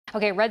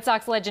Okay, Red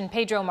Sox legend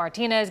Pedro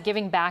Martinez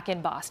giving back in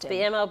Boston.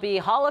 The MLB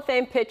Hall of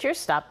Fame pitcher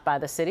stopped by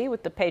the city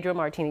with the Pedro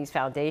Martinez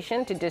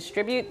Foundation to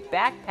distribute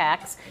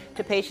backpacks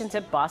to patients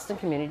at Boston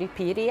Community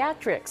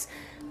Pediatrics.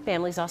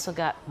 Families also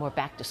got more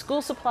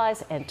back-to-school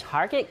supplies and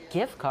Target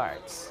gift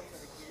cards.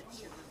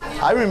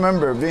 I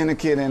remember being a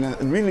kid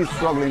and really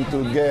struggling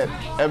to get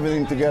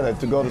everything together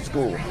to go to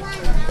school.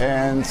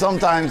 And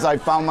sometimes I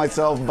found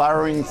myself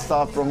borrowing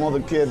stuff from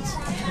other kids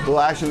to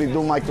actually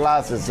do my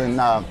classes. And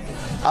I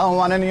don't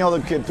want any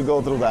other kid to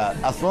go through that.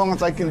 As long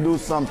as I can do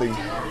something,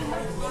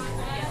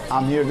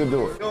 I'm here to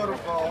do it.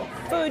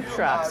 Food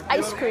trucks,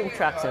 ice cream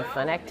trucks, and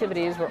fun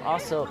activities were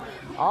also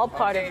all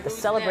part of the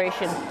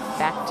celebration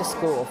back to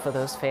school for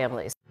those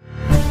families.